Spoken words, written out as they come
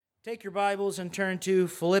Take your Bibles and turn to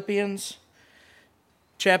Philippians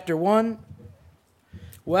chapter 1.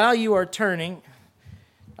 While you are turning,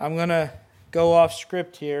 I'm going to go off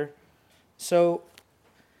script here. So,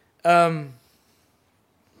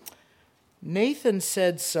 Nathan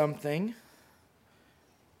said something.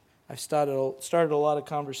 I've started a lot of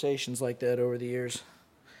conversations like that over the years.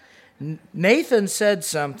 Nathan said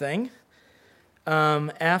something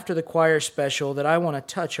after the choir special that I want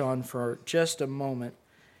to touch on for just a moment.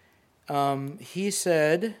 He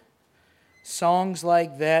said, songs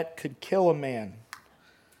like that could kill a man.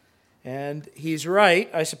 And he's right,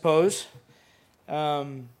 I suppose.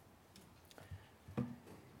 I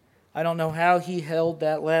don't know how he held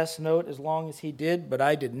that last note as long as he did, but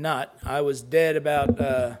I did not. I was dead about,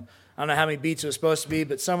 I don't know how many beats it was supposed to be,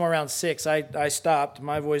 but somewhere around 6, I stopped.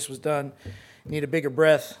 My voice was done. Need a bigger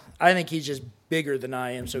breath. I think he's just bigger than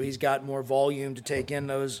I am, so he's got more volume to take in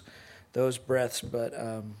those breaths,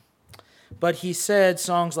 But he said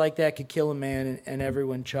songs like that could kill a man, and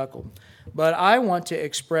everyone chuckled. But I want to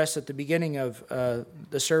express at the beginning of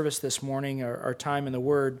the service this morning, our time in the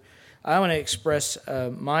Word, I want to express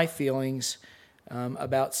my feelings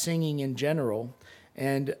about singing in general.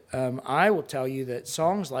 And I will tell you that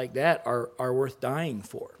songs like that are worth dying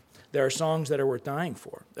for. There are songs that are worth dying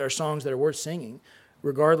for. There are songs that are worth singing,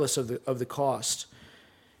 regardless of the cost.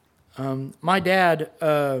 My dad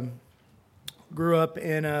grew up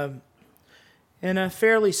in a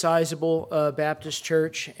fairly sizable Baptist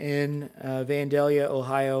church in Vandalia,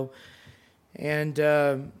 Ohio.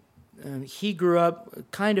 And he grew up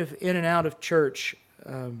kind of in and out of church.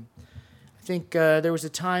 I think there was a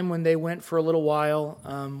time when they went for a little while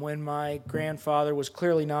when my grandfather was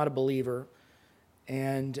clearly not a believer.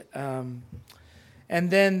 And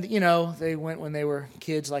then, they went when they were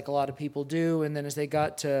kids like a lot of people do. And then as they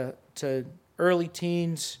got to early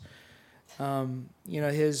teens,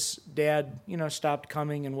 his dad, stopped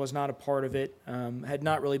coming and was not a part of it, had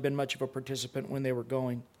not really been much of a participant when they were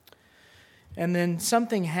going. And then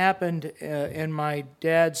something happened in my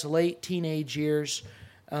dad's late teenage years.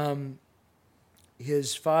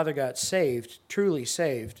 His father got saved, truly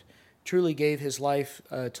gave his life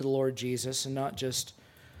to the Lord Jesus, and not just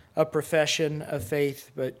a profession of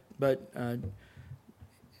faith, but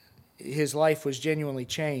his life was genuinely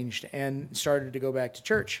changed and started to go back to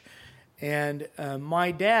church. And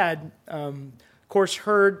my dad, of course,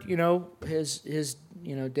 heard, his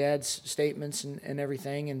dad's statements and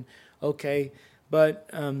everything, and okay. But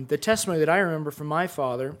the testimony that I remember from my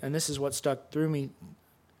father, and this is what stuck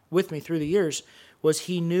with me through the years, was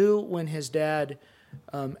he knew when his dad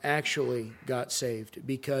actually got saved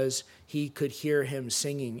because he could hear him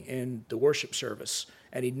singing in the worship service,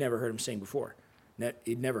 and he'd never heard him sing before.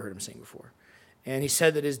 And he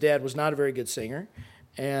said that his dad was not a very good singer.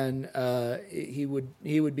 And he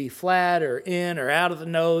would be flat or in or out of the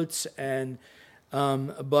notes, and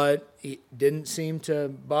but it didn't seem to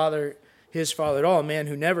bother his father at all. A man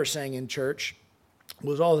who never sang in church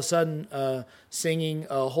was all of a sudden singing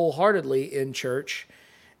wholeheartedly in church,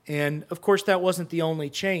 and of course that wasn't the only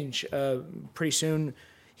change. Pretty soon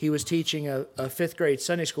he was teaching a fifth grade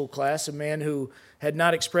Sunday school class. A man who had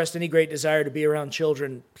not expressed any great desire to be around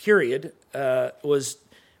children, period,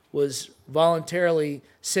 was voluntarily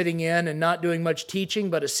sitting in and not doing much teaching,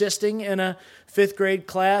 but assisting in a fifth grade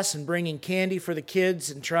class and bringing candy for the kids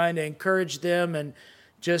and trying to encourage them, and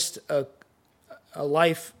just a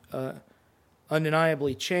life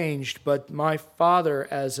undeniably changed. But my father,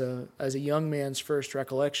 as a young man's first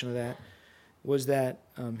recollection of that, was that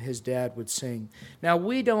his dad would sing. Now,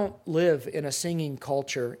 we don't live in a singing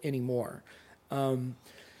culture anymore.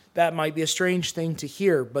 That might be a strange thing to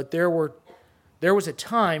hear, but there was a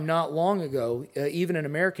time not long ago, even in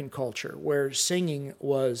American culture, where singing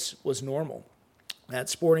was normal. At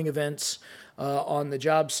sporting events, on the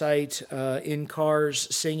job site, in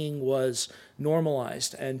cars, singing was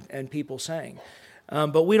normalized, and people sang.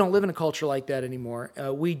 But we don't live in a culture like that anymore.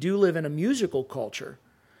 We do live in a musical culture,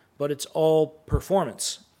 but it's all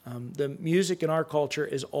performance. The music in our culture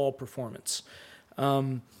is all performance.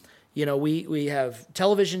 We have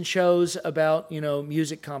television shows about,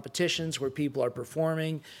 music competitions where people are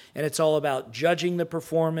performing, and it's all about judging the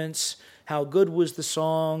performance. How good was the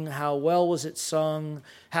song? How well was it sung?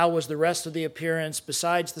 How was the rest of the appearance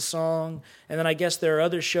besides the song? And then I guess there are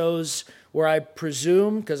other shows where I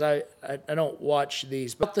presume, because I don't watch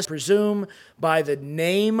these, but I presume by the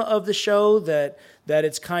name of the show that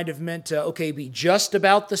it's kind of meant to, be just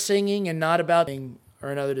about the singing and not about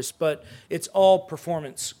or another, but it's all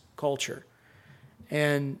performance culture.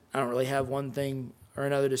 And I don't really have one thing or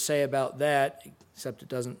another to say about that, except it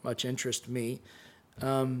doesn't much interest me.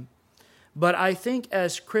 But I think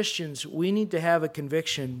as Christians, we need to have a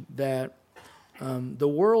conviction that the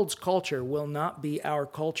world's culture will not be our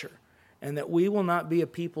culture, and that we will not be a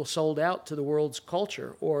people sold out to the world's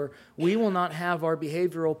culture, or we will not have our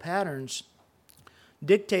behavioral patterns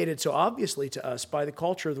dictated so obviously to us by the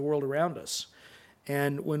culture of the world around us.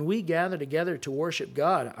 And when we gather together to worship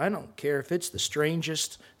God, I don't care if it's the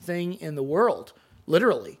strangest thing in the world,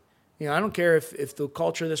 literally. I don't care if the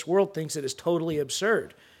culture of this world thinks it is totally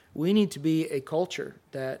absurd. We need to be a culture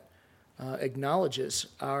that acknowledges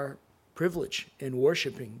our privilege in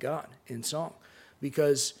worshiping God in song,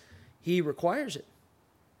 because He requires it.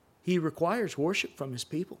 He requires worship from His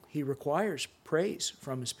people. He requires praise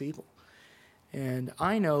from His people. And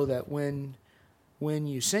I know that when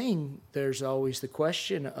you sing, there's always the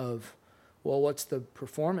question of, well, what's the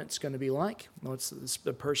performance going to be like? What's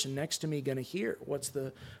the person next to me going to hear? What's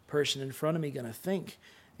the person in front of me going to think?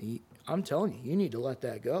 I'm telling you, you need to let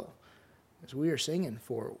that go, because we are singing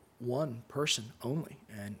for one person only,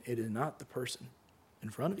 and it is not the person in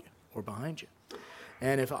front of you or behind you.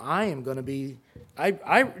 And if I am going to be,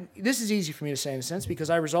 this is easy for me to say in a sense, because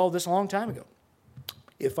I resolved this a long time ago.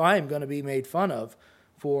 If I am going to be made fun of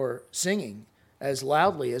for singing as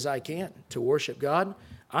loudly as I can to worship God,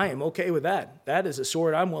 I am okay with that. That is a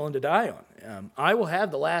sword I'm willing to die on. I will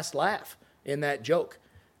have the last laugh in that joke,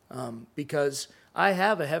 because I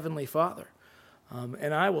have a heavenly Father.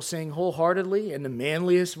 And I will sing wholeheartedly in the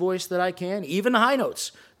manliest voice that I can, even the high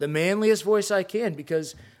notes, the manliest voice I can,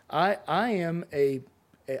 because I am a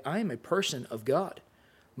person of God.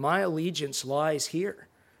 My allegiance lies here.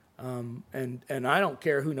 And I don't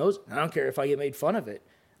care who knows it. I don't care if I get made fun of it.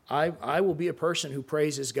 I will be a person who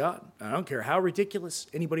praises God. I don't care how ridiculous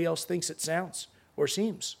anybody else thinks it sounds or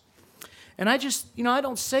seems. And I just, I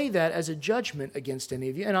don't say that as a judgment against any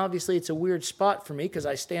of you. And obviously it's a weird spot for me because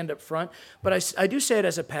I stand up front. But I do say it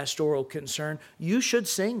as a pastoral concern. You should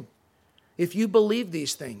sing. If you believe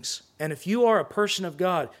these things, and if you are a person of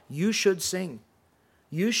God, you should sing.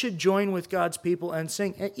 You should join with God's people and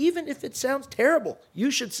sing. And even if it sounds terrible, you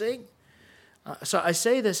should sing. So I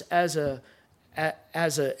say this as a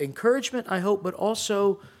encouragement, I hope, but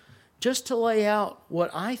also just to lay out what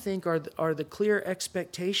I think are the clear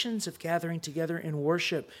expectations of gathering together in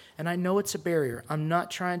worship. And I know it's a barrier. I'm not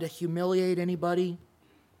trying to humiliate anybody.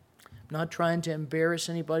 I'm not trying to embarrass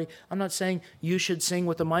anybody. I'm not saying you should sing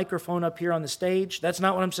with a microphone up here on the stage. That's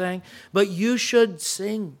not what I'm saying. But you should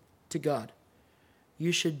sing to God.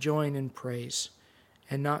 You should join in praise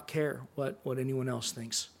and not care what anyone else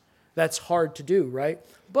thinks. That's hard to do, right?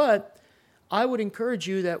 But I would encourage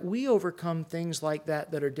you that we overcome things like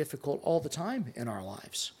that are difficult all the time in our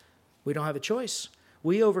lives. We don't have a choice.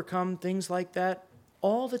 We overcome things like that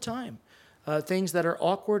all the time. Things that are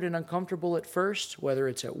awkward and uncomfortable at first, whether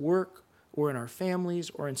it's at work or in our families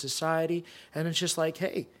or in society. And it's just like,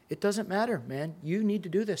 hey, it doesn't matter, man. You need to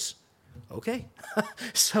do this. Okay.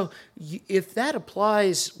 So if that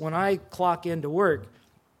applies when I clock into work,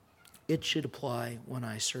 it should apply when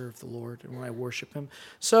I serve the Lord and when I worship Him.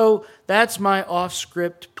 So that's my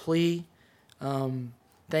off-script plea.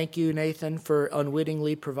 Thank you, Nathan, for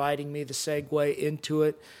unwittingly providing me the segue into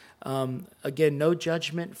it. Again, no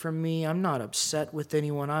judgment from me. I'm not upset with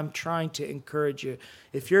anyone. I'm trying to encourage you.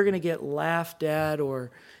 If you're going to get laughed at,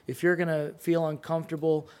 or if you're going to feel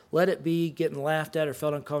uncomfortable, let it be getting laughed at or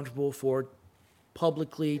felt uncomfortable for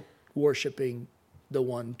publicly worshiping the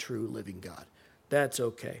one true living God. That's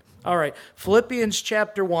okay. All right, Philippians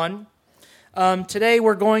chapter 1. Today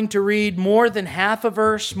we're going to read more than half a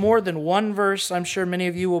verse, more than one verse. I'm sure many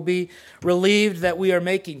of you will be relieved that we are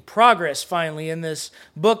making progress finally in this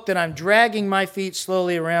book that I'm dragging my feet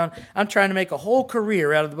slowly around. I'm trying to make a whole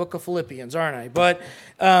career out of the book of Philippians, aren't I? But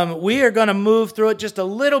we are going to move through it just a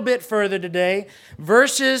little bit further today.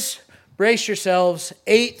 Verses, brace yourselves,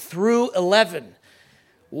 8 through 11.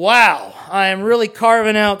 Wow, I am really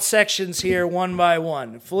carving out sections here one by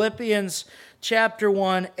one. Philippians chapter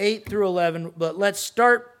 1, 8 through 11. But let's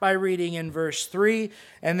start by reading in verse 3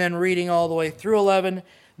 and then reading all the way through 11.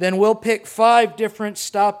 Then we'll pick 5 different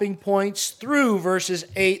stopping points through verses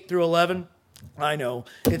 8 through 11. I know,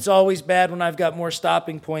 it's always bad when I've got more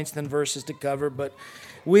stopping points than verses to cover, but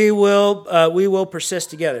we will persist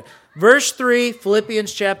together. Verse 3,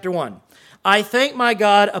 Philippians chapter 1. I thank my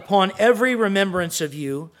God upon every remembrance of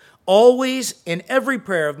you, always in every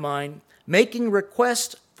prayer of mine, making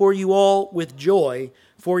request for you all with joy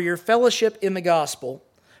for your fellowship in the gospel,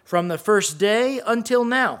 from the first day until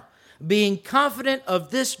now, being confident of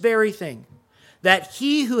this very thing, that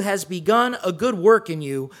he who has begun a good work in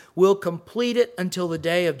you will complete it until the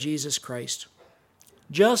day of Jesus Christ.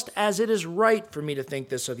 Just as it is right for me to think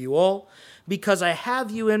this of you all, because I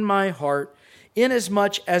have you in my heart,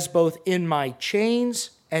 inasmuch as both in my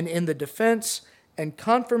chains and in the defense and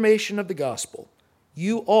confirmation of the gospel,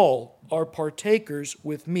 you all are partakers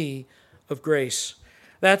with me of grace.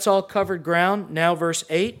 That's all covered ground. Now verse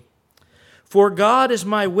 8. For God is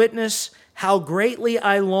my witness, how greatly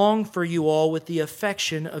I long for you all with the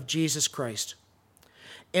affection of Jesus Christ.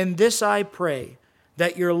 In this I pray,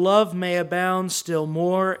 that your love may abound still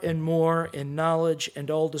more and more in knowledge and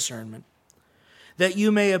all discernment, that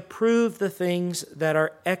you may approve the things that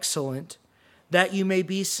are excellent, that you may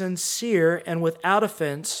be sincere and without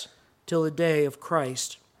offense till the day of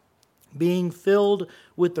Christ, being filled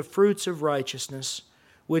with the fruits of righteousness,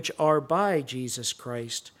 which are by Jesus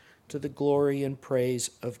Christ, to the glory and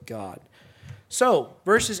praise of God. So,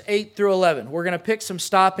 verses 8 through 11, we're going to pick some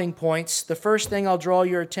stopping points. The first thing I'll draw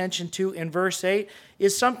your attention to in verse 8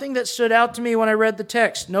 is something that stood out to me when I read the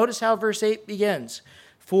text. Notice how verse 8 begins.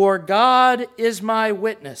 For God is my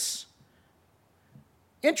witness.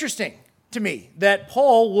 Interesting to me that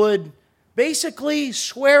Paul would basically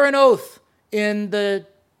swear an oath in the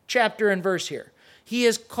chapter and verse here. He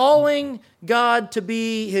is calling God to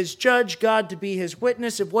be his judge, God to be his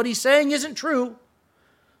witness. If what he's saying isn't true,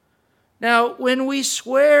 now, when we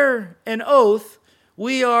swear an oath,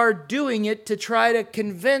 we are doing it to try to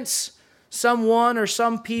convince someone or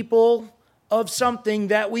some people of something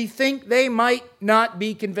that we think they might not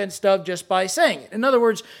be convinced of just by saying it. In other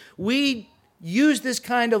words, we use this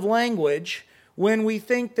kind of language when we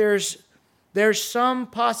think there's some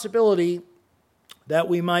possibility that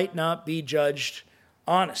we might not be judged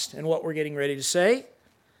honest in what we're getting ready to say.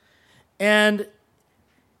 And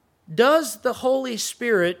does the Holy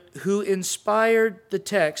Spirit, who inspired the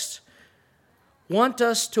text, want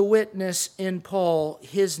us to witness in Paul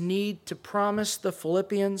his need to promise the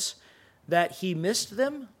Philippians that he missed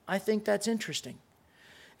them? I think that's interesting.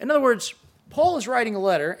 In other words, Paul is writing a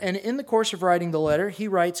letter, and in the course of writing the letter, he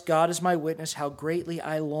writes, God is my witness, how greatly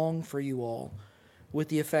I long for you all with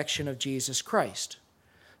the affection of Jesus Christ.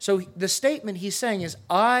 So the statement he's saying is,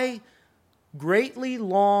 I greatly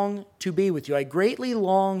long to be with you. I greatly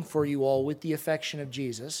long for you all with the affection of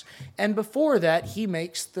Jesus. And before that, he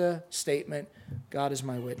makes the statement, God is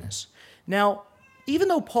my witness. Now, even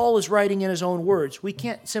though Paul is writing in his own words, we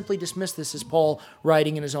can't simply dismiss this as Paul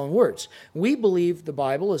writing in his own words. We believe the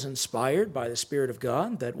Bible is inspired by the Spirit of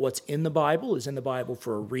God, that what's in the Bible is in the Bible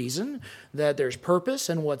for a reason, that there's purpose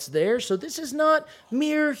in what's there. So this is not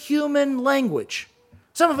mere human language.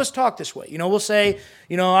 Some of us talk this way. We'll say,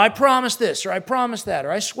 I promise this, or I promise that,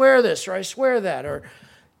 or I swear this, or I swear that.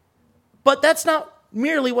 But that's not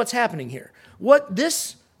merely what's happening here. What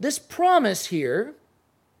this promise here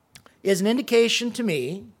is an indication to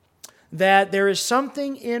me that there is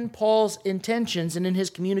something in Paul's intentions and in his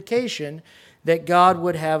communication that God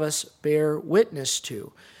would have us bear witness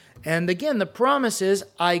to. And again, the promise is,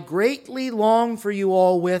 I greatly long for you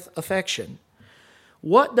all with affection.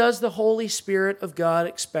 What does the Holy Spirit of God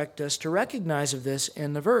expect us to recognize of this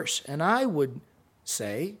in the verse? And I would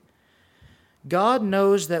say, God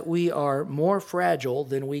knows that we are more fragile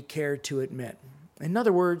than we care to admit. In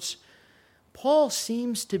other words, Paul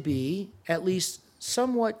seems to be at least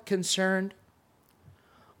somewhat concerned,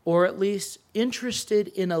 or at least interested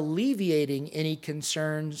in alleviating any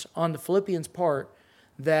concerns on the Philippians' part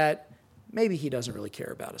that maybe he doesn't really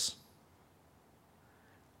care about us.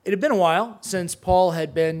 It had been a while since Paul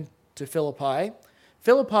had been to Philippi.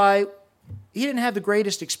 Philippi, he didn't have the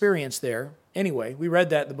greatest experience there. Anyway, we read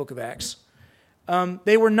that in the book of Acts.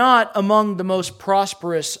 They were not among the most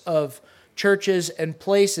prosperous of churches and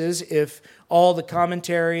places, if all the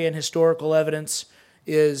commentary and historical evidence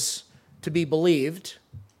is to be believed.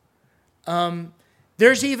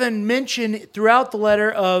 There's even mention throughout the letter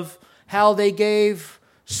of how they gave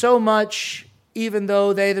so much, even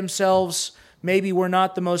though they themselves maybe were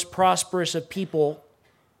not the most prosperous of people.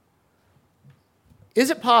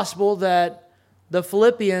 Is it possible that the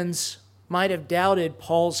Philippians might have doubted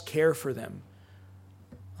Paul's care for them?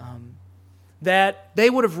 That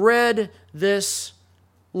they would have read this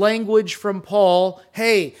language from Paul,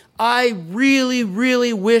 hey, I really,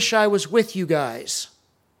 really wish I was with you guys,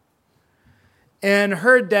 and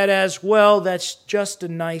heard that as, well, that's just a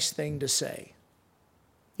nice thing to say.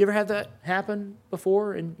 You ever had that happen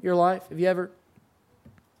before in your life? Have you ever?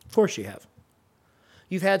 Of course you have.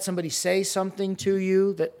 You've had somebody say something to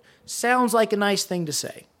you that sounds like a nice thing to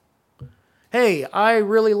say. Hey, I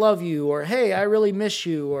really love you, or hey, I really miss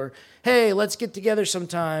you, or hey, let's get together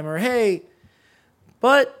sometime, or hey.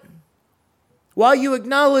 But while you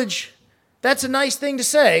acknowledge that's a nice thing to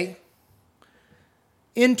say,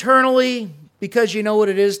 internally, because you know what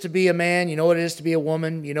it is to be a man, you know what it is to be a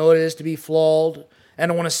woman, you know what it is to be flawed, and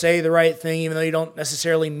don't want to say the right thing even though you don't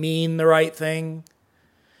necessarily mean the right thing.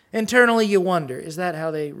 Internally you wonder, is that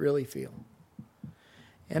how they really feel?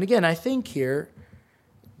 And again, I think here,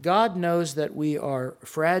 God knows that we are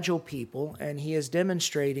fragile people, and he is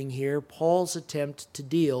demonstrating here Paul's attempt to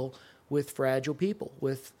deal with fragile people,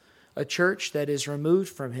 with a church that is removed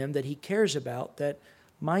from him, that he cares about, that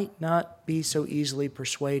might not be so easily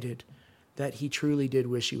persuaded that he truly did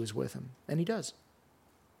wish he was with him. And he does.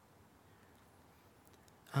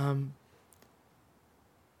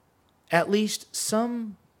 At least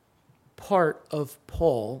some part of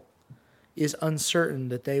Paul is uncertain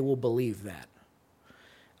that they will believe that.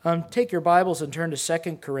 Take your Bibles and turn to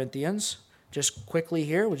 2 Corinthians. Just quickly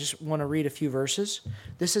here, we just want to read a few verses.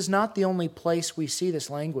 This is not the only place we see this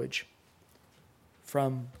language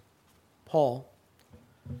from Paul.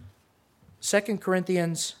 2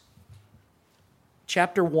 Corinthians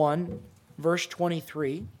chapter 1, verse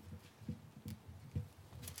 23.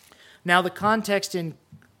 Now, the context in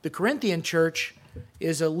the Corinthian church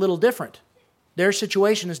is a little different. Their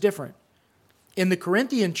situation is different. In the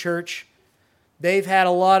Corinthian church, they've had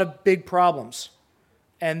a lot of big problems,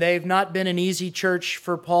 and they've not been an easy church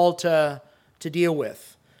for Paul to deal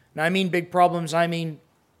with. And I mean big problems, I mean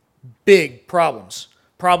big problems.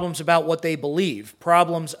 Problems about what they believe,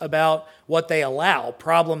 problems about what they allow,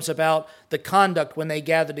 problems about the conduct when they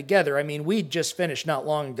gather together. I mean, we just finished not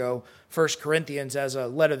long ago 1 Corinthians as a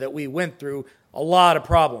letter that we went through. A lot of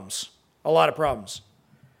problems.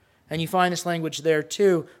 And you find this language there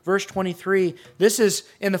too. Verse 23, this is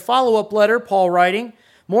in the follow-up letter, Paul writing,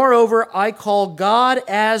 "Moreover, I call God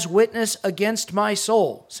as witness against my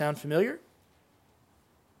soul." Sound familiar?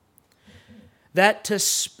 "That to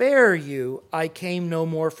spare you, I came no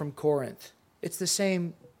more from Corinth." It's the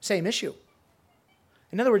same issue.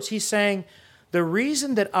 In other words, he's saying, the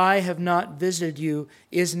reason that I have not visited you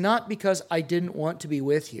is not because I didn't want to be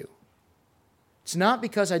with you. It's not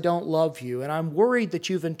because I don't love you, and I'm worried that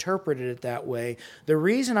you've interpreted it that way. The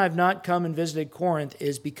reason I've not come and visited Corinth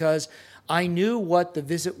is because I knew what the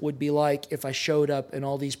visit would be like if I showed up and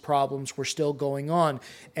all these problems were still going on.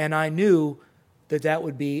 And I knew that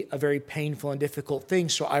would be a very painful and difficult thing.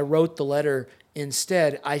 So I wrote the letter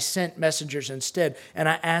instead. I sent messengers instead. And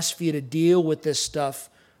I asked for you to deal with this stuff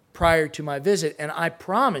prior to my visit. And I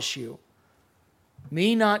promise you,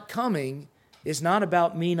 me not coming is not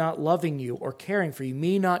about me not loving you or caring for you.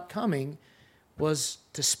 Me not coming was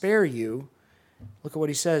to spare you. Look at what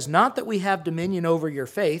he says. "Not that we have dominion over your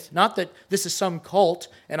faith." Not that this is some cult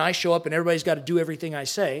and I show up and everybody's got to do everything I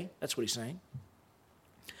say. That's what he's saying.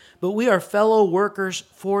 "But we are fellow workers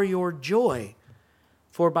for your joy.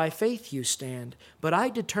 For by faith you stand. But I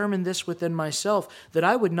determined this within myself, that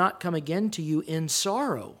I would not come again to you in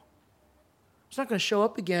sorrow." It's not going to show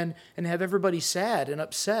up again and have everybody sad and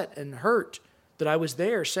upset and hurt that I was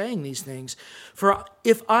there saying these things. "For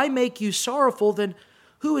if I make you sorrowful, then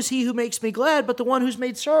who is he who makes me glad but the one who's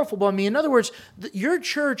made sorrowful by me?" In other words, your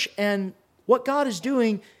church and what God is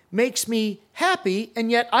doing makes me happy,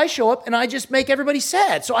 and yet I show up and I just make everybody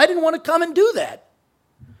sad. So I didn't want to come and do that.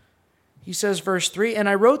 He says, verse 3, "And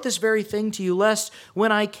I wrote this very thing to you, lest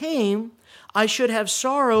when I came, I should have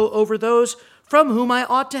sorrow over those from whom I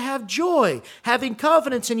ought to have joy, having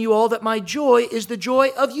confidence in you all that my joy is the joy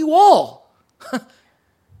of you all."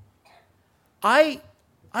 I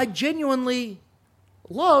genuinely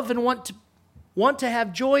love and want to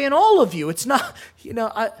have joy in all of you. It's not,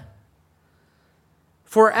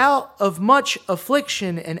 "For out of much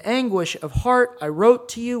affliction and anguish of heart I wrote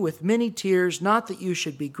to you with many tears, not that you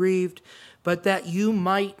should be grieved, but that you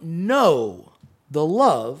might know the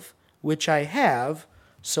love which I have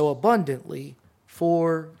so abundantly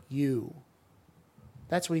for you."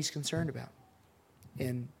 That's what he's concerned about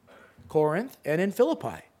in Corinth and in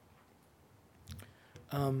Philippi.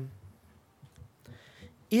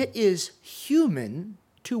 It is human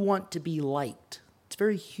to want to be liked. It's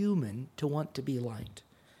very human to want to be liked.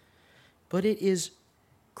 But it is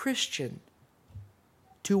Christian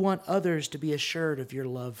to want others to be assured of your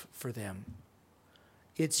love for them.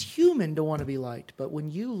 It's human to want to be liked, but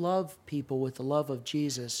when you love people with the love of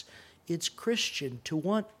Jesus, it's Christian to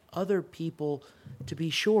want other people to be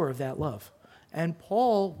sure of that love. And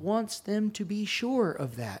Paul wants them to be sure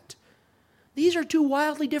of that. These are two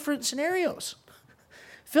wildly different scenarios.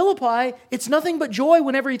 Philippi, it's nothing but joy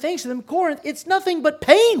whenever he thinks of them. Corinth, it's nothing but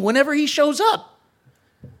pain whenever he shows up.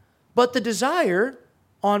 But the desire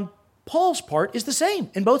on Paul's part is the same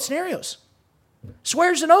in both scenarios.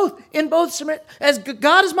 Swears an oath in both, as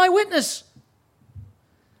God is my witness.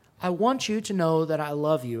 I want you to know that I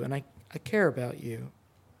love you and I care about you.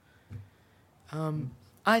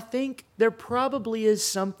 I think there probably is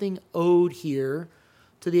something owed here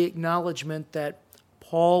to the acknowledgement that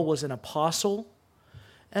Paul was an apostle.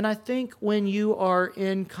 And I think when you are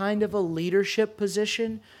in kind of a leadership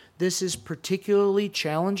position, this is particularly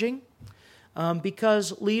challenging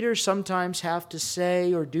because leaders sometimes have to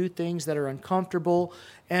say or do things that are uncomfortable.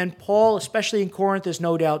 And Paul, especially in Corinth, is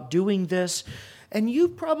no doubt doing this. And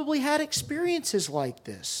you've probably had experiences like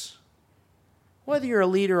this. Whether you're a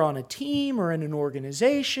leader on a team or in an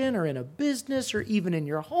organization or in a business or even in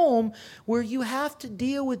your home, where you have to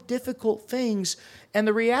deal with difficult things and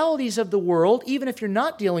the realities of the world, even if you're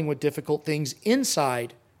not dealing with difficult things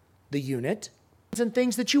inside the unit, and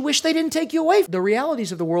things that you wish they didn't take you away. The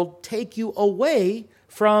realities of the world take you away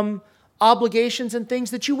from obligations and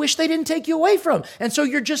things that you wish they didn't take you away from. And so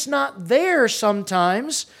you're just not there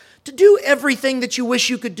sometimes to do everything that you wish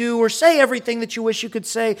you could do or say everything that you wish you could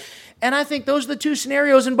say. And I think those are the two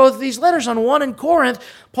scenarios in both of these letters. On one in Corinth,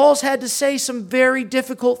 Paul's had to say some very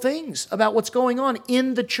difficult things about what's going on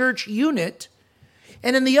in the church unit.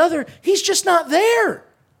 And in the other, he's just not there.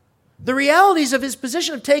 The realities of his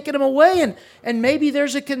position have taken him away, and maybe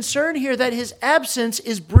there's a concern here that his absence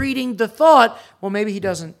is breeding the thought, well, maybe he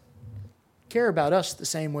doesn't care about us the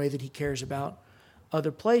same way that he cares about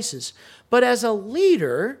other places. But as a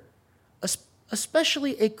leader,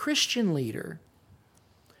 especially a Christian leader,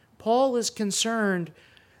 Paul is concerned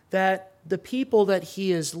that the people that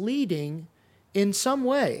he is leading in some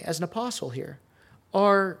way, as an apostle here,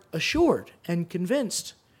 are assured and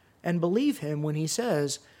convinced and believe him when he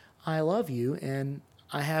says, I love you and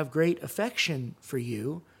I have great affection for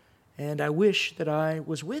you and I wish that I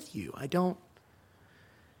was with you.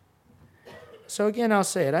 So again, I'll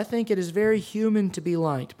say it. I think it is very human to be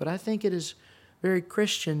liked, but I think it is very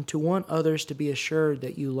Christian to want others to be assured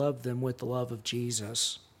that you love them with the love of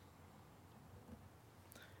Jesus.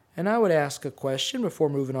 And I would ask a question before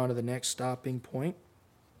moving on to the next stopping point.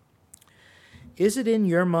 Is it in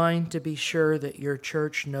your mind to be sure that your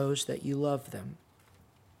church knows that you love them?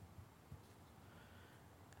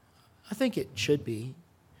 I think it should be.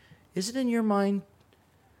 Is it in your mind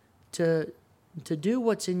to do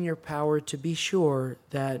what's in your power to be sure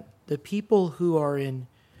that the people who are in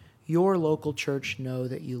your local church know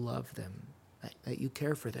that you love them, that you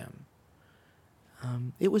care for them?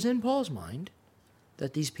 It was in Paul's mind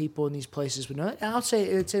that these people in these places would know that. I'll say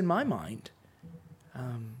it's in my mind.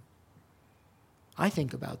 I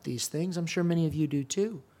think about these things. I'm sure many of you do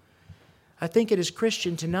too. I think it is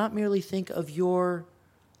Christian to not merely think of your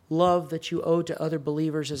love that you owe to other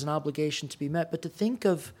believers as an obligation to be met, but to think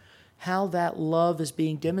of how that love is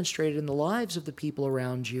being demonstrated in the lives of the people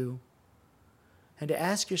around you. And to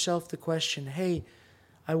ask yourself the question, hey,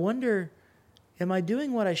 I wonder, am I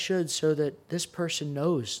doing what I should so that this person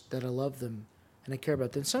knows that I love them and I care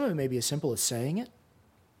about them? Some of it may be as simple as saying it.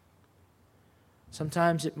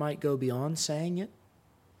 Sometimes it might go beyond saying it.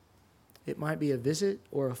 It might be a visit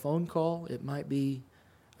or a phone call. It might be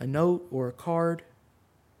a note or a card.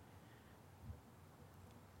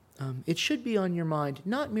 It should be on your mind,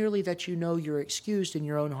 not merely that you know you're excused in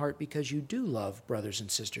your own heart because you do love brothers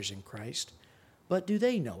and sisters in Christ, but do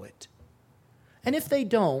they know it? And if they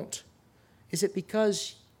don't, is it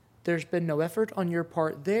because there's been no effort on your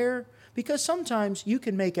part there? Because sometimes you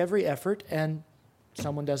can make every effort and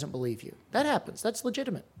someone doesn't believe you. That happens. That's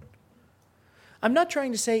legitimate. I'm not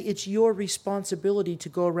trying to say it's your responsibility to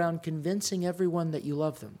go around convincing everyone that you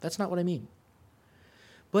love them. That's not what I mean.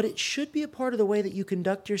 But it should be a part of the way that you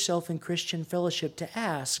conduct yourself in Christian fellowship to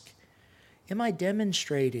ask, am I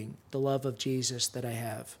demonstrating the love of Jesus that I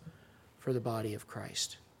have for the body of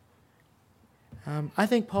Christ? I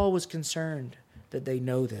think Paul was concerned that they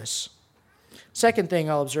know this. Second thing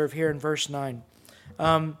I'll observe here in verse 9.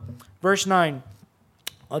 Verse 9,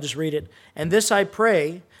 I'll just read it. And this I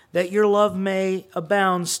pray, that your love may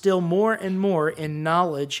abound still more and more in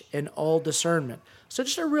knowledge and all discernment. So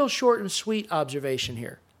just a real short and sweet observation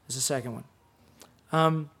here is the second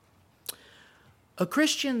one. A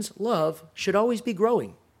Christian's love should always be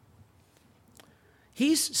growing.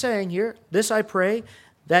 He's saying here, this I pray,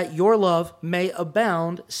 that your love may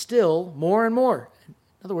abound still more and more.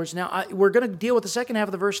 In other words, now we're going to deal with the second half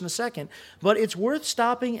of the verse in a second, but it's worth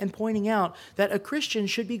stopping and pointing out that a Christian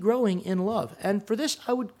should be growing in love. And for this,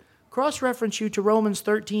 I would cross-reference you to Romans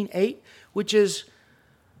 13:8, which is,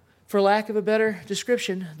 for lack of a better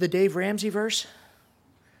description, the Dave Ramsey verse.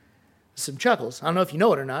 Some chuckles. I don't know if you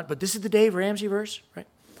know it or not, but this is the Dave Ramsey verse, right?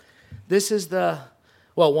 This is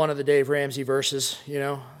one of the Dave Ramsey verses,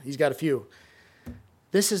 he's got a few.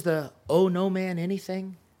 This is the, oh, no man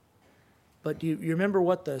anything. But do you remember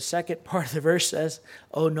what the second part of the verse says?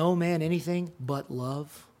 Oh, no man anything but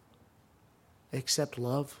love. except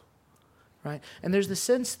love, right? And there's the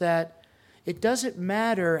sense that it doesn't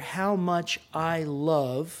matter how much I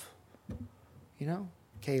love,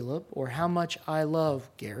 Caleb, or how much I love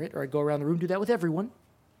Garrett, or I go around the room, do that with everyone.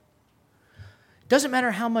 Doesn't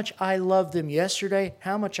matter how much I loved them yesterday,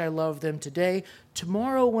 how much I love them today.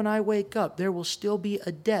 Tomorrow when I wake up, there will still be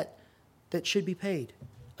a debt that should be paid,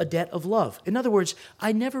 a debt of love. In other words,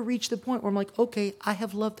 I never reach the point where I'm like, okay, I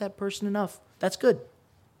have loved that person enough. That's good.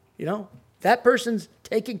 That person's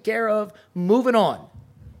taken care of, moving on.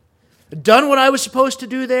 Done what I was supposed to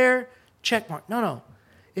do there, check mark. No.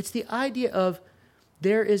 It's the idea of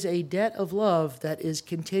there is a debt of love that is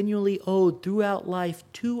continually owed throughout life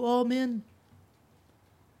to all men.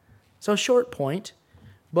 So short point,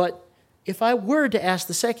 but if I were to ask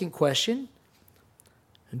the second question,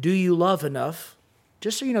 do you love enough?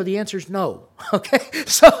 Just so you know, the answer is no, okay?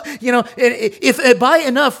 So, if by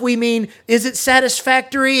enough we mean, is it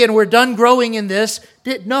satisfactory and we're done growing in this?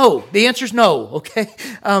 No, the answer is no, okay?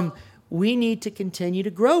 We need to continue to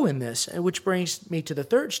grow in this, which brings me to the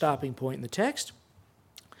third stopping point in the text.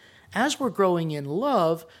 As we're growing in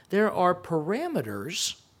love, there are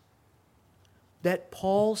parameters that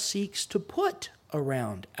Paul seeks to put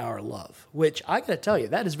around our love, which I got to tell you,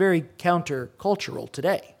 that is very countercultural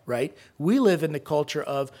today, right? We live in the culture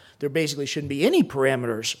of there basically shouldn't be any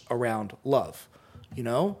parameters around love.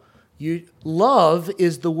 Love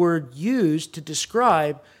is the word used to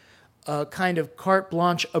describe a kind of carte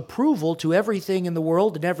blanche approval to everything in the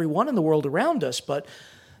world and everyone in the world around us. But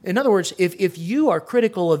in other words, if you are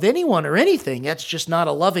critical of anyone or anything, that's just not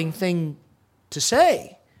a loving thing to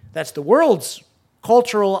say. That's the world's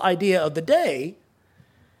cultural idea of the day.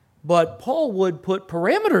 But Paul would put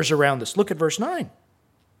parameters around this. Look at verse 9.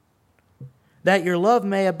 That your love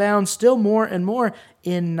may abound still more and more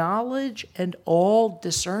in knowledge and all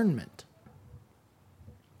discernment.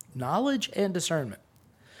 Knowledge and discernment.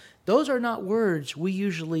 Those are not words we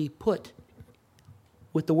usually put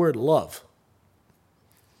with the word love.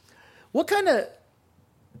 What kind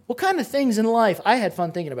of things in life, I had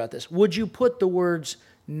fun thinking about this, would you put the words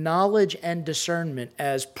knowledge and discernment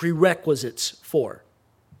as prerequisites for?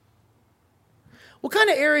 What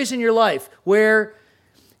kind of areas in your life where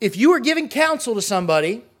if you were giving counsel to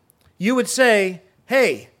somebody, you would say,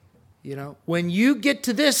 hey, when you get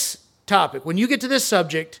to this topic, when you get to this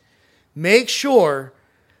subject, make sure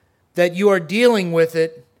that you are dealing with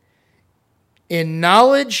it in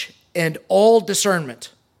knowledge and all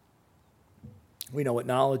discernment. We know what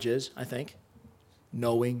knowledge is, I think.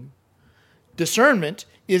 Knowing. Discernment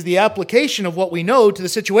is the application of what we know to the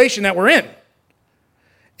situation that we're in.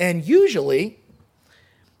 And usually,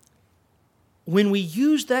 when we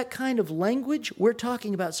use that kind of language, we're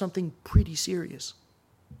talking about something pretty serious.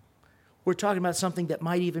 We're talking about something that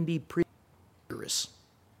might even be pretty dangerous.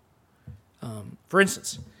 For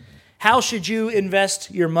instance, how should you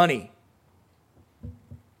invest your money?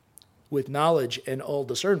 With knowledge and all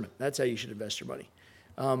discernment. That's how you should invest your money.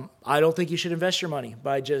 I don't think you should invest your money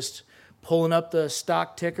by just pulling up the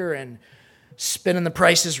stock ticker and spinning the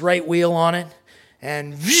Price is Right wheel on it.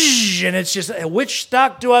 And it's just, which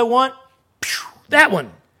stock do I want? That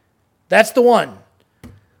one. That's the one.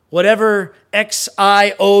 Whatever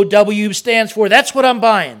XIOW stands for, that's what I'm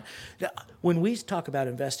buying. When we talk about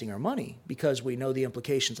investing our money, because we know the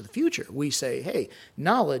implications of the future, we say, hey,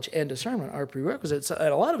 knowledge and discernment are prerequisites. And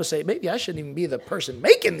a lot of us say, maybe I shouldn't even be the person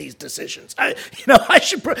making these decisions. I'm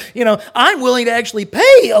willing to actually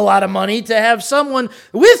pay a lot of money to have someone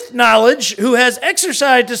with knowledge who has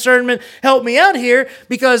exercised discernment help me out here,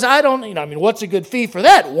 because what's a good fee for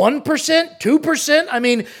that? 1%,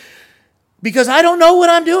 2%? Because I don't know what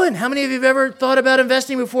I'm doing. How many of you have ever thought about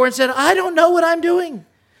investing before and said, I don't know what I'm doing?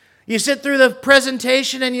 You sit through the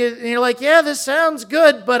presentation and you're like, yeah, this sounds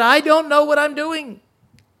good, but I don't know what I'm doing.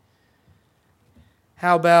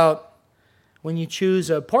 How about when you choose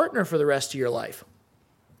a partner for the rest of your life?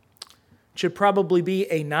 It should probably be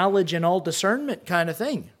a knowledge and all discernment kind of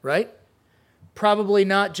thing, right? Probably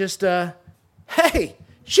not just hey,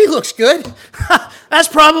 she looks good. That's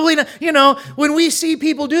probably not, when we see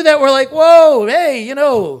people do that, we're like, whoa, hey,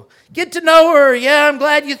 get to know her. Yeah, I'm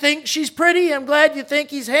glad you think she's pretty. I'm glad you think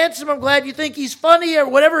he's handsome. I'm glad you think he's funny, or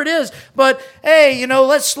whatever it is. But, hey,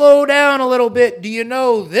 let's slow down a little bit. Do you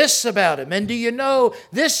know this about him? And do you know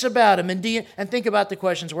this about him? And think about the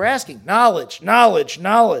questions we're asking. Knowledge, knowledge,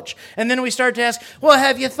 knowledge. And then we start to ask, well,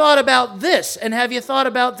 have you thought about this? And have you thought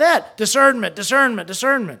about that? Discernment, discernment,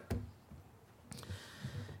 discernment.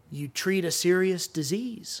 You treat a serious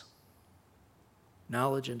disease.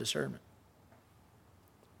 Knowledge and discernment.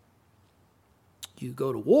 You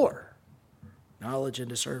go to war, knowledge and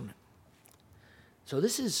discernment. So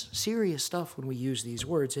this is serious stuff when we use these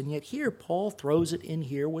words, and yet here Paul throws it in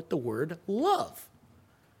here with the word love.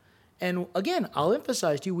 And again, I'll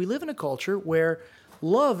emphasize to you, we live in a culture where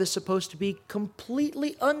love is supposed to be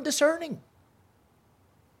completely undiscerning.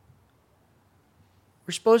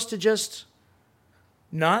 We're supposed to just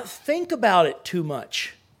not think about it too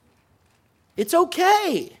much. It's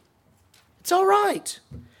okay. It's all right.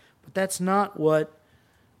 But that's not what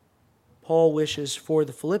Paul wishes for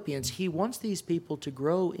the Philippians. He wants these people to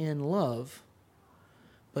grow in love,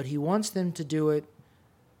 but he wants them to do it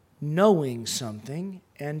knowing something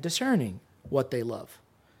and discerning what they love.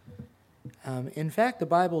 In fact, the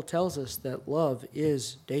Bible tells us that love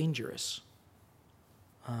is dangerous.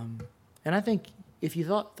 And I think if you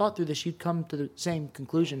thought through this, you'd come to the same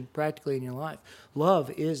conclusion practically in your life.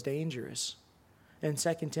 Love is dangerous. In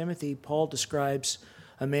 2 Timothy, Paul describes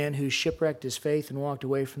a man who shipwrecked his faith and walked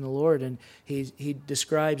away from the Lord, and he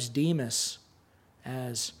describes Demas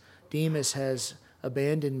as, Demas has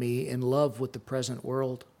abandoned me in love with the present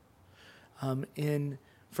world. In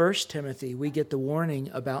 1 Timothy, we get the warning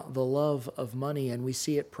about the love of money, and we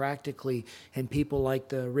see it practically in people like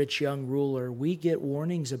the rich young ruler. We get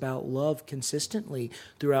warnings about love consistently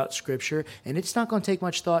throughout Scripture, and it's not going to take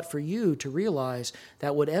much thought for you to realize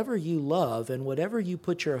that whatever you love and whatever you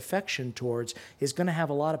put your affection towards is going to have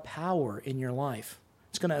a lot of power in your life.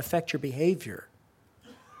 It's going to affect your behavior.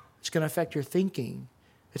 It's going to affect your thinking.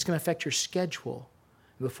 It's going to affect your schedule.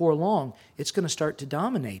 Before long, it's going to start to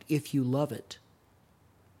dominate if you love it.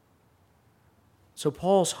 So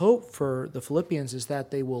Paul's hope for the Philippians is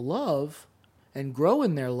that they will love and grow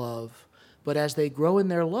in their love, but as they grow in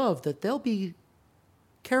their love, that they'll be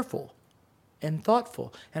careful and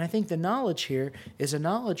thoughtful. And I think the knowledge here is a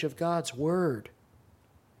knowledge of God's Word.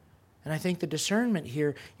 And I think the discernment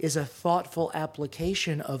here is a thoughtful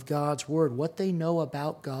application of God's Word, what they know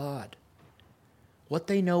about God, what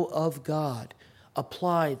they know of God,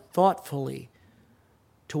 applied thoughtfully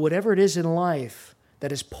to whatever it is in life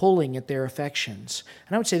that is pulling at their affections.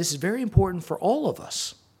 And I would say this is very important for all of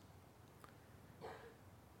us.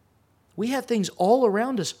 We have things all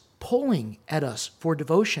around us pulling at us for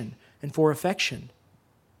devotion and for affection.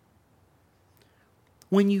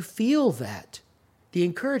 When you feel that, the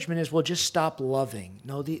encouragement is, well, just stop loving.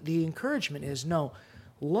 No, the encouragement is, no,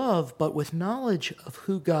 love, but with knowledge of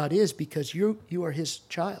who God is, because you are His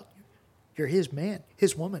child. You're His man,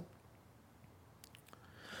 His woman.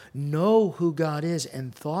 Know who God is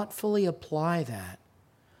and thoughtfully apply that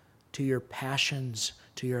to your passions,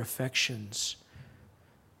 to your affections.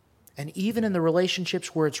 And even in the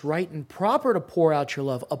relationships where it's right and proper to pour out your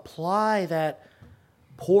love, apply that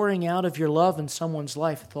pouring out of your love in someone's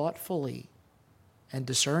life thoughtfully and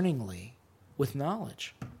discerningly with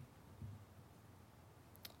knowledge.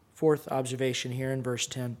 Fourth observation here in verse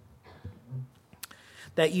 10.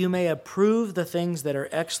 That you may approve the things that are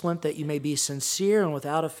excellent, that you may be sincere and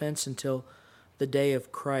without offense until the day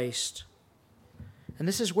of Christ. And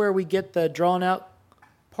this is where we get the drawn out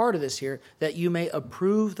part of this here, that you may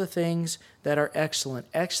approve the things that are excellent.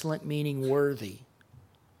 Excellent meaning worthy.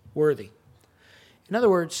 Worthy. In other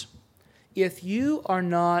words, if you are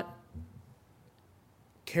not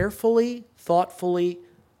carefully, thoughtfully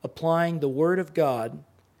applying the Word of God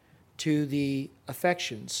to the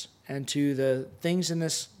affections and to the things in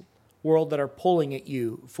this world that are pulling at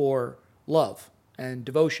you for love and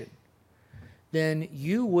devotion, then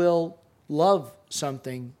you will love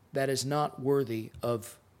something that is not worthy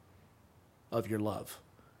of your love.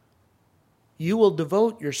 You will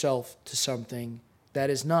devote yourself to something that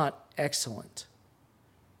is not excellent.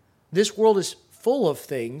 This world is full of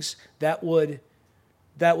things that would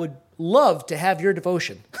love to have your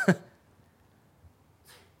devotion.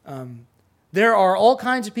 There are all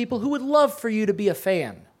kinds of people who would love for you to be a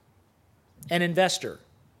fan, an investor,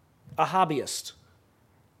 a hobbyist,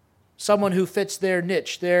 someone who fits their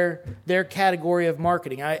niche, their category of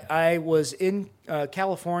marketing. I was in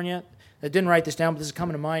California. I didn't write this down, but this is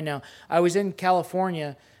coming to mind now. I was in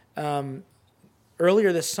California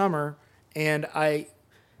earlier this summer, and I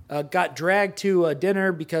got dragged to a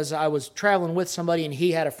dinner because I was traveling with somebody, and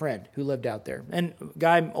he had a friend who lived out there, and a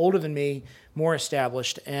guy older than me, more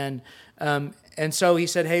established, and so he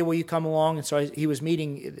said, "Hey, will you come along?" And so he was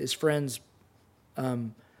meeting his friend's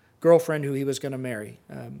girlfriend who he was going to marry.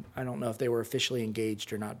 I don't know if they were officially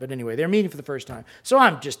engaged or not, but anyway, they're meeting for the first time. So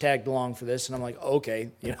I'm just tagged along for this, and I'm like, okay,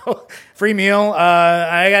 free meal.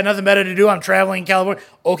 I got nothing better to do. I'm traveling in California.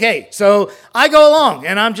 Okay, so I go along,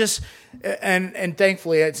 and I'm just. And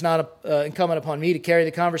thankfully, it's not incumbent upon me to carry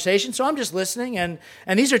the conversation, so I'm just listening. And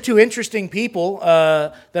these are two interesting people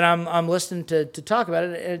that I'm listening to talk about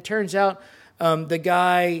it. And it turns out The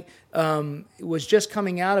guy was just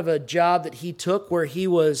coming out of a job that he took where he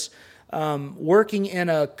was working in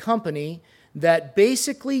a company that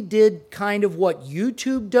basically did kind of what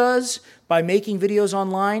YouTube does by making videos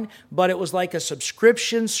online, but it was like a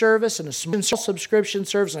subscription service and a small subscription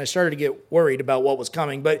service, and I started to get worried about what was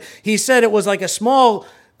coming, but he said it was like a small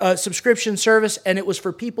subscription service, and it was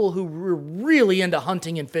for people who were really into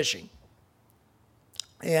hunting and fishing.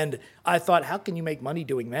 And I thought, how can you make money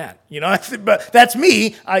doing that? But that's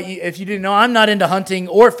me. If you didn't know, I'm not into hunting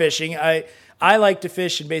or fishing. I like to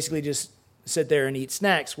fish and basically just sit there and eat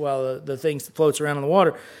snacks while the thing floats around in the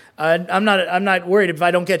water. I'm not worried if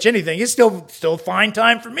I don't catch anything. It's still fine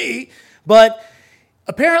time for me. But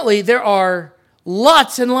apparently there are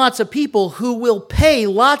lots and lots of people who will pay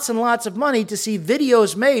lots and lots of money to see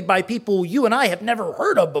videos made by people you and I have never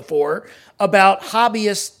heard of before about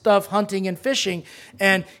hobbyist stuff, hunting and fishing.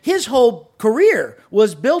 And his whole career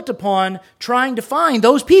was built upon trying to find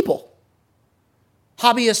those people,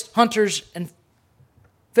 hobbyist hunters and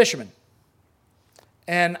fishermen.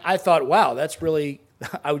 And I thought, wow, that's really,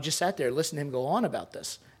 I just sat there and listened to him go on about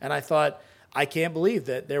this. And I thought, I can't believe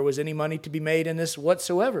that there was any money to be made in this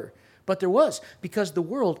whatsoever. But there was, because the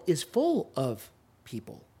world is full of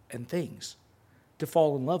people and things to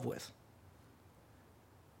fall in love with.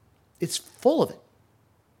 It's full of it.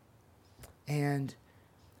 And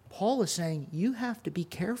Paul is saying, you have to be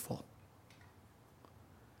careful.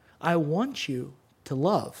 I want you to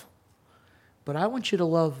love, but I want you to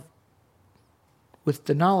love with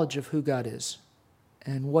the knowledge of who God is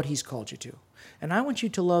and what He's called you to. And I want you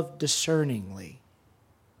to love discerningly.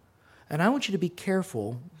 And I want you to be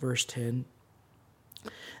careful, verse 10,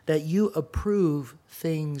 that you approve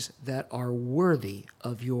things that are worthy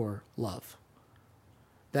of your love.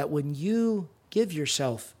 That when you give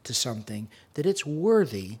yourself to something, that it's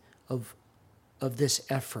worthy of this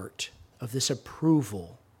effort, of this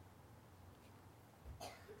approval.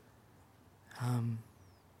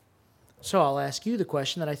 So I'll ask you the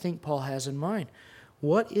question that I think Paul has in mind.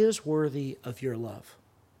 What is worthy of your love?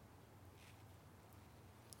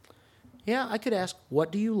 Yeah, I could ask,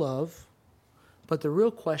 what do you love? But the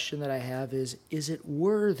real question that I have is it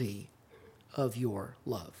worthy of your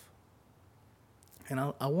love? And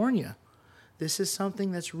I'll warn you, this is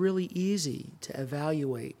something that's really easy to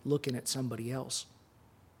evaluate looking at somebody else.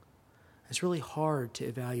 It's really hard to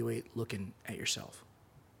evaluate looking at yourself.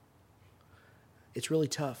 It's really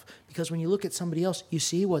tough because when you look at somebody else, you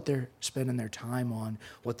see what they're spending their time on,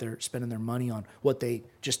 what they're spending their money on, what they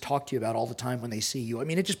just talk to you about all the time when they see you. I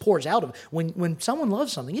mean, it just pours out of them. When someone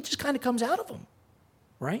loves something, it just kind of comes out of them,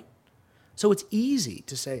 right? So it's easy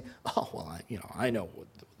to say, oh, well, I know what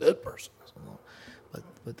that person is.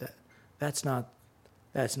 But that's not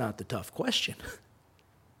the tough question.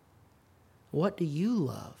 What do you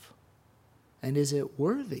love? And is it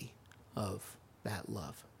worthy of that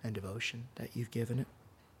love and devotion that you've given it?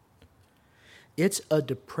 It's a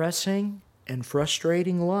depressing and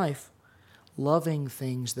frustrating life loving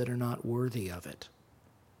things that are not worthy of it.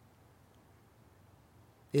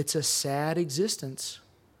 It's a sad existence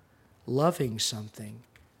loving something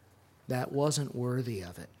that wasn't worthy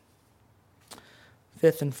of it.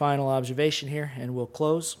 Fifth and final observation here, and we'll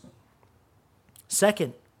close.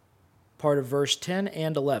 Second part of verse 10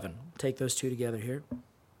 and 11. Take those two together here.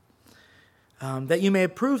 That you may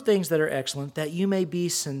approve things that are excellent, that you may be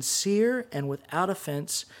sincere and without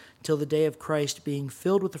offense till the day of Christ, being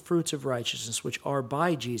filled with the fruits of righteousness, which are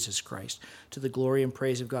by Jesus Christ, to the glory and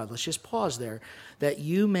praise of God. Let's just pause there. That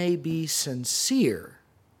you may be sincere.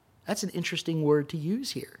 That's an interesting word to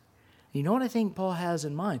use here. You know what I think Paul has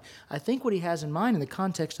in mind? I think what he has in mind in the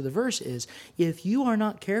context of the verse is, if you are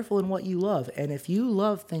not careful in what you love, and if you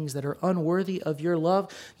love things that are unworthy of your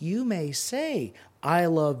love, you may say, I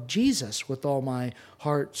love Jesus with all my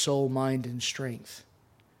heart, soul, mind, and strength.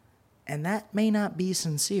 And that may not be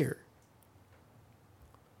sincere.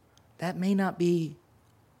 That may not be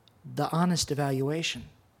the honest evaluation.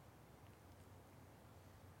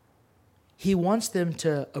 He wants them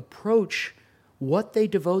to approach what they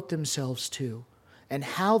devote themselves to and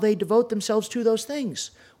how they devote themselves to those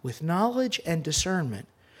things with knowledge and discernment,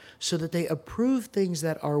 so that they approve things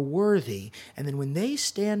that are worthy. And then when they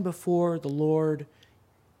stand before the Lord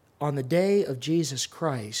on the day of Jesus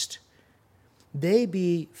Christ, they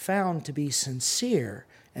be found to be sincere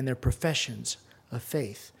in their professions of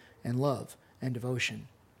faith and love and devotion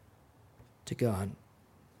to God.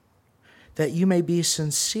 That you may be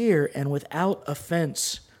sincere and without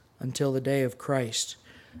offense until the day of Christ.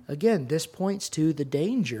 Again, this points to the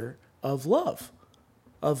danger of love,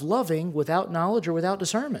 of loving without knowledge or without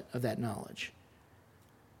discernment of that knowledge.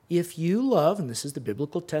 if you love, and this is the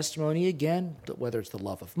biblical testimony again, whether it's the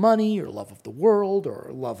love of money or love of the world or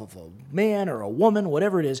love of a man or a woman,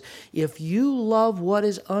 whatever it is, if you love what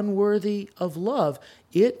is unworthy of love,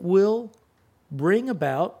 it will bring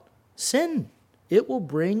about sin. It will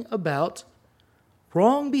bring about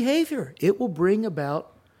wrong behavior. It will bring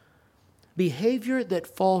about behavior that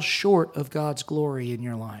falls short of God's glory in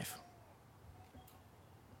your life.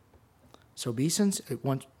 So he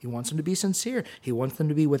wants them to be sincere. He wants them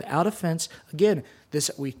to be without offense. Again,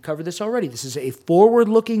 we covered this already. This is a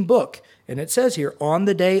forward-looking book, and it says here, on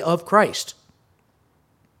the day of Christ.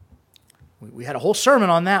 We had a whole sermon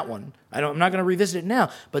on that one. I'm not going to revisit it now,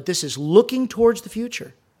 but this is looking towards the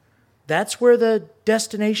future. That's where the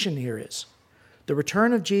destination here is. The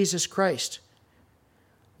return of Jesus Christ,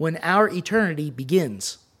 when our eternity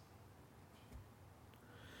begins.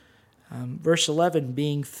 Verse 11,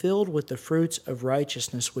 being filled with the fruits of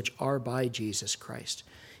righteousness which are by Jesus Christ.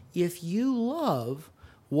 If you love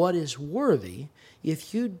what is worthy,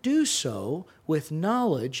 if you do so with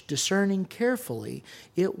knowledge, discerning carefully,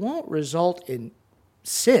 it won't result in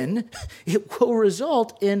sin. It will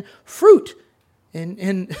result in fruit.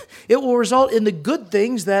 And it will result in the good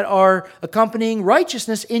things that are accompanying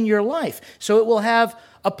righteousness in your life. So it will have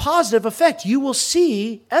a positive effect. You will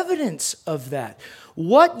see evidence of that.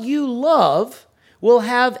 What you love will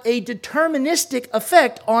have a deterministic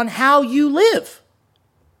effect on how you live.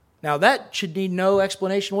 Now, that should need no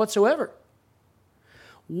explanation whatsoever.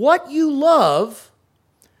 What you love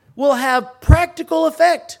will have practical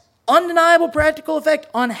effect, undeniable practical effect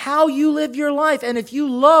on how you live your life. And if you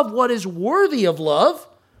love what is worthy of love,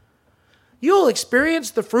 you'll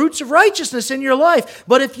experience the fruits of righteousness in your life.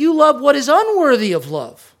 But if you love what is unworthy of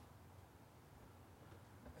love,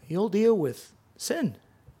 you'll deal with sin.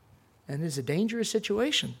 And it's a dangerous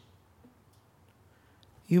situation.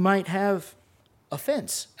 You might have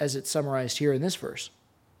offense, as it's summarized here in this verse.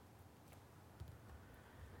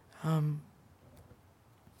 And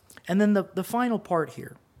then the final part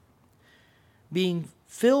here. Being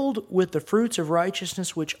filled with the fruits of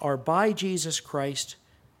righteousness which are by Jesus Christ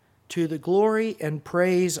to the glory and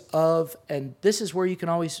praise of, and this is where you can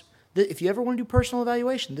always, if you ever want to do personal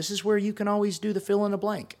evaluation, this is where you can always do the fill in the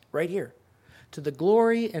blank, right here. To the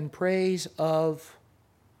glory and praise of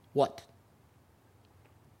what?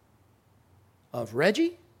 Of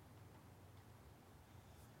Reggie?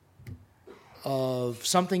 Of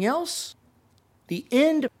something else? The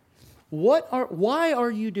end. Why are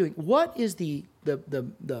you doing? What is the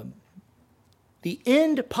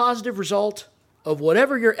end positive result of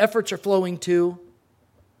whatever your efforts are flowing to?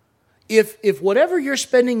 If whatever you're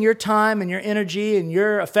spending your time and your energy and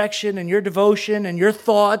your affection and your devotion and your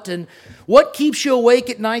thought and what keeps you awake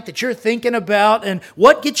at night that you're thinking about and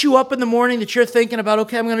what gets you up in the morning that you're thinking about,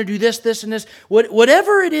 okay, I'm going to do this, this, and this,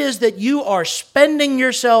 whatever it is that you are spending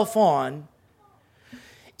yourself on,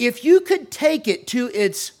 if you could take it to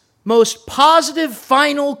its most positive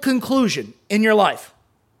final conclusion in your life.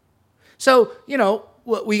 So,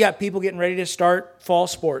 we got people getting ready to start fall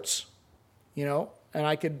sports, and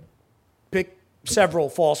I could pick several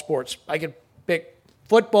fall sports. I could pick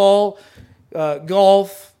football,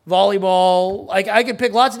 golf, volleyball. I could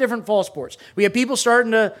pick lots of different fall sports. We have people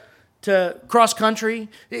starting to cross country.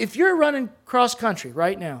 If you're running cross country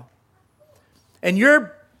right now and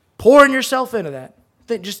you're pouring yourself into that,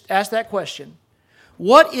 then just ask that question.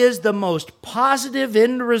 What is the most positive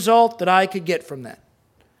end result that I could get from that?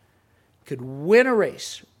 Could win a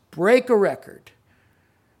race, break a record,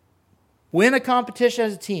 win a competition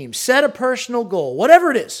as a team, set a personal goal, whatever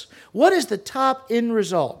it is. What is the top end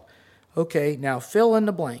result? Okay, now fill in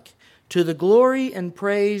the blank. To the glory and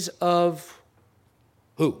praise of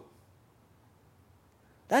who?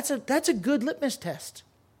 That's a good litmus test.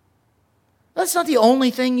 That's not the only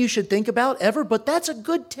thing you should think about ever, but that's a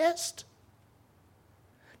good test.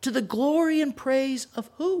 To the glory and praise of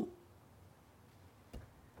who?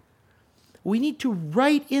 We need to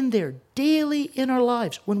write in there daily in our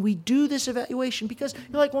lives when we do this evaluation, because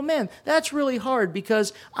you're like, well, man, that's really hard,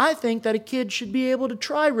 because I think that a kid should be able to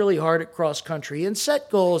try really hard at cross country and set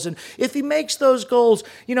goals. And if he makes those goals,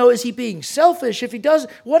 is he being selfish? If he does,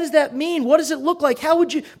 what does that mean? What does it look like?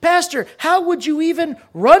 Pastor, how would you even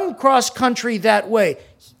run cross country that way?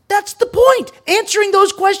 That's the point. Answering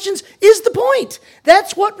those questions is the point.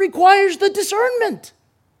 That's what requires the discernment.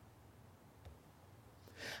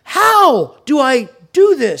 How do I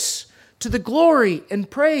do this to the glory and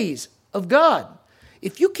praise of God?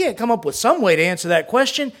 If you can't come up with some way to answer that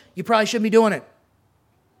question, you probably shouldn't be doing it.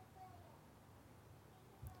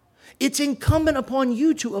 It's incumbent upon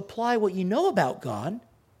you to apply what you know about God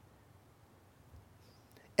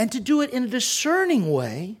and to do it in a discerning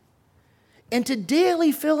way and to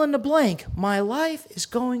daily fill in the blank. My life is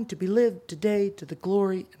going to be lived today to the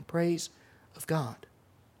glory and praise of God,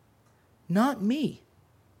 not me.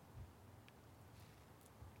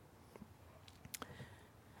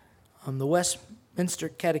 The Westminster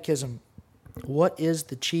Catechism, what is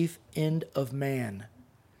the chief end of man?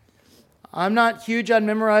 I'm not huge on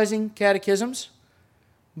memorizing catechisms,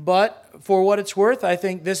 but for what it's worth, I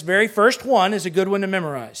think this very first one is a good one to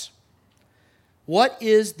memorize. What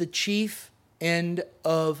is the chief end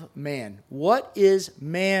of man? What is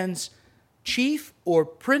man's chief or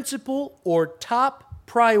principal or top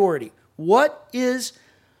priority? What is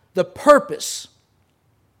the purpose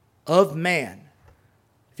of man?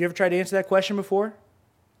 Have you ever tried to answer that question before?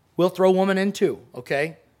 We'll throw woman in too,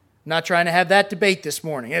 okay? Not trying to have that debate this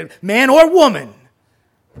morning. Man or woman?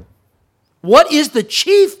 What is the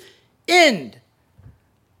chief end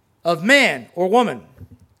of man or woman?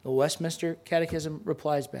 The Westminster Catechism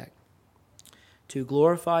replies back, to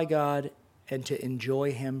glorify God and to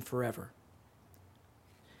enjoy Him forever.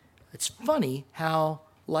 It's funny how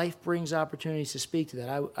life brings opportunities to speak to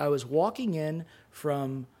that. I was walking in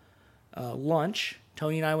from lunch.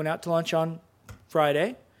 Tony and I went out to lunch on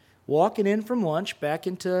Friday. Walking in from lunch back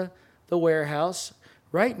into the warehouse.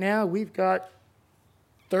 Right now, we've got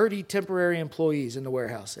 30 temporary employees in the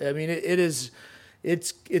warehouse. I mean,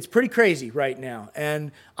 it's pretty crazy right now.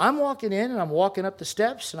 And I'm walking in and I'm walking up the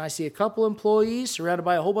steps and I see a couple employees surrounded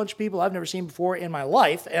by a whole bunch of people I've never seen before in my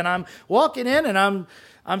life. And I'm walking in and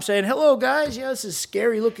I'm saying, hello, guys. Yeah, this is a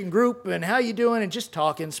scary looking group and how you doing? And just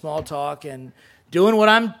talking, small talk, and doing what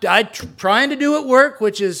I'm trying to do at work,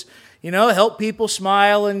 which is, help people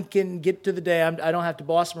smile and can get to the day. I don't have to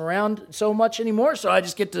boss them around so much anymore, so I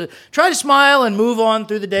just get to try to smile and move on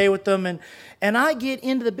through the day with them. And I get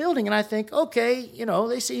into the building and I think, okay,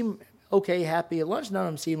 they seem okay, happy at lunch. None of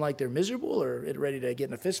them seem like they're miserable or ready to get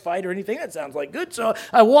in a fist fight or anything. That sounds like good. So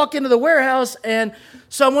I walk into the warehouse and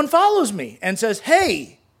someone follows me and says,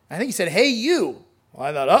 hey. I think he said, hey, you. Well,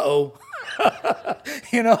 I thought, uh-oh.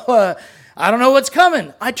 I don't know what's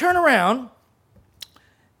coming. I turn around,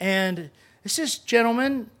 and it's this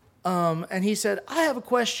gentleman, and he said, I have a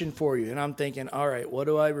question for you. And I'm thinking, all right, what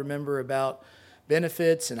do I remember about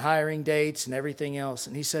benefits and hiring dates and everything else?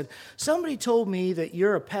 And he said, somebody told me that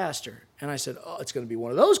you're a pastor. And I said, oh, it's going to be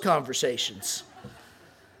one of those conversations.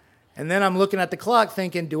 And then I'm looking at the clock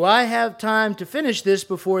thinking, do I have time to finish this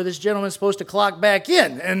before this gentleman's supposed to clock back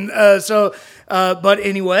in? And but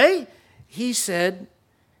anyway, he said,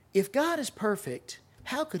 if God is perfect,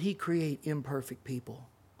 how could He create imperfect people?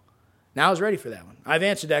 Now, I was ready for that one. I've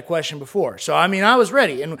answered that question before. So, I was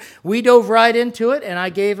ready. And we dove right into it, and I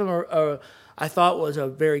gave him I thought was a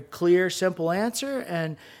very clear, simple answer.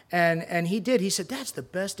 And he did. He said, that's the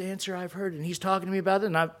best answer I've heard. And he's talking to me about it,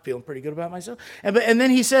 and I'm feeling pretty good about myself. And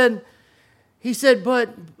then he said,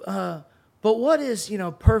 but what is,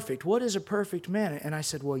 perfect? What is a perfect man? And I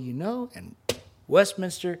said, well, and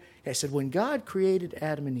Westminster, I said, when God created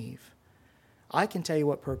Adam and Eve, I can tell you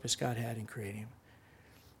what purpose God had in creating him.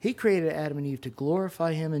 He created Adam and Eve to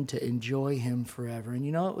glorify Him and to enjoy Him forever. And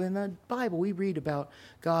in the Bible, we read about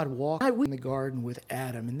God walking in the garden with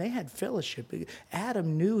Adam, and they had fellowship.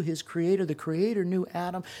 Adam knew his Creator. The Creator knew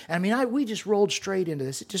Adam. And we just rolled straight into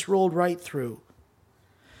this. It just rolled right through.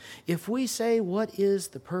 If we say, what is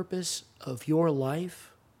the purpose of your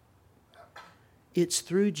life? It's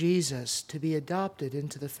through Jesus to be adopted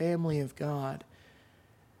into the family of God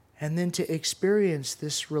and then to experience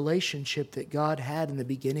this relationship that God had in the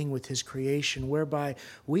beginning with His creation, whereby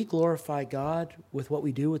we glorify God with what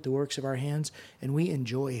we do with the works of our hands and we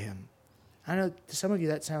enjoy Him. I know to some of you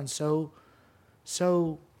that sounds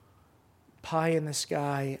so pie in the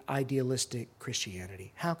sky, idealistic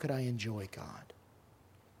Christianity. How could I enjoy God?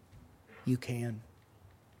 You can.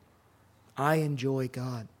 I enjoy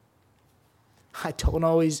God. I don't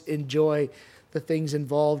always enjoy the things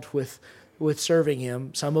involved with serving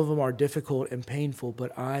Him. Some of them are difficult and painful,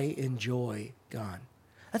 but I enjoy God.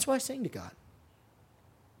 That's why I sing to God.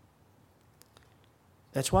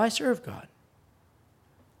 That's why I serve God.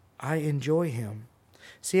 I enjoy Him.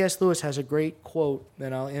 C.S. Lewis has a great quote,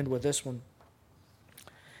 and I'll end with this one.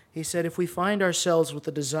 He said, if we find ourselves with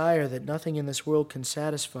a desire that nothing in this world can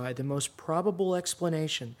satisfy, the most probable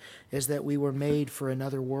explanation is that we were made for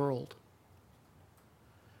another world.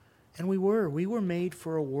 And we were made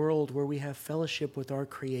for a world where we have fellowship with our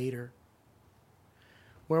Creator,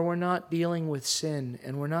 where we're not dealing with sin,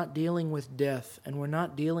 and we're not dealing with death, and we're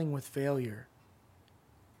not dealing with failure.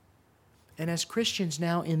 And as Christians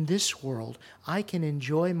now in this world, I can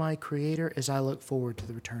enjoy my Creator as I look forward to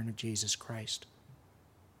the return of Jesus Christ.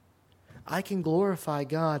 I can glorify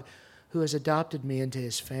God who has adopted me into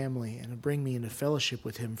his family and will bring me into fellowship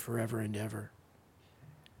with him forever and ever.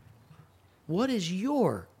 What is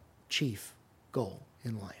your chief goal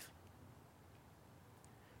in life?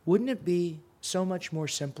 Wouldn't it be so much more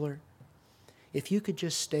simpler if you could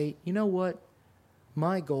just state, you know what?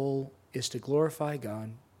 My goal is to glorify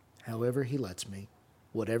God however he lets me,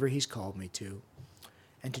 whatever he's called me to,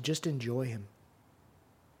 and to just enjoy him.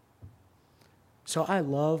 So I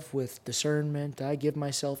love with discernment. I give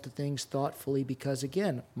myself to things thoughtfully because,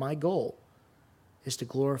 again, my goal is to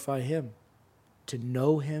glorify him, to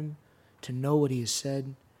know what he has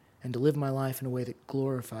said, and to live my life in a way that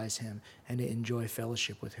glorifies him and to enjoy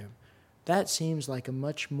fellowship with him. That seems like a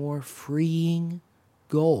much more freeing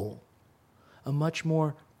goal, a much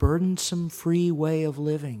more burdensome, free way of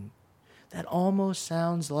living. That almost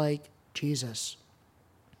sounds like Jesus.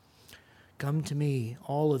 Come to me,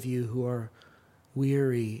 all of you who are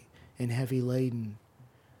weary and heavy laden,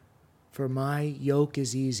 for my yoke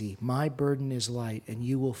is easy, my burden is light, and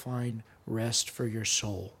you will find rest for your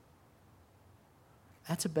soul.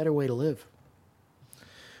 That's a better way to live.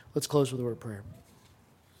 Let's close with a word of prayer.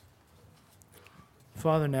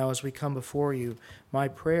 Father, now as we come before you, my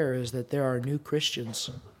prayer is that there are new Christians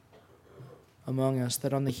among us,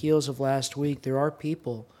 that on the heels of last week there are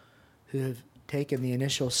people who have taken the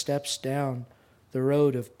initial steps down the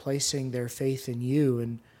road of placing their faith in you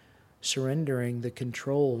and surrendering the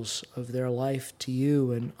controls of their life to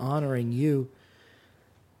you and honoring you.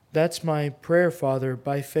 That's my prayer, Father,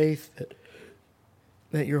 by faith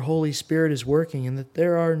that your Holy Spirit is working and that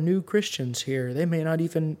there are new Christians here. They may not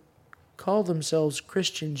even call themselves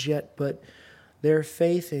Christians yet, but their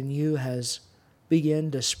faith in you has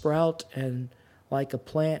begun to sprout, and like a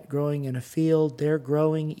plant growing in a field, they're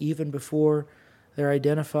growing even before they're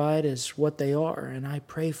identified as what they are. And I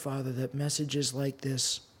pray, Father, that messages like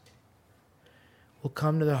this will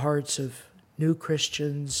come to the hearts of new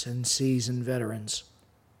Christians and seasoned veterans,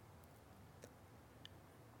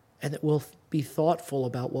 and that we'll be thoughtful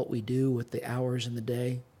about what we do with the hours in the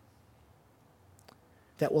day,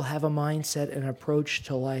 that we'll have a mindset and approach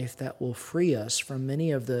to life that will free us from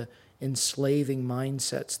many of the enslaving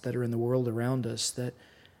mindsets that are in the world around us, that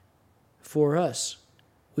for us,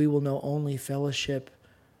 we will know only fellowship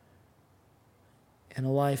and a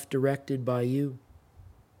life directed by you,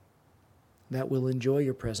 that will enjoy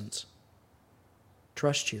your presence,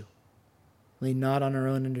 trust you, lean not on our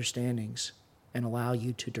own understandings, and allow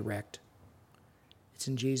you to direct. It's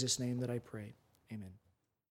in Jesus' name that I pray. Amen.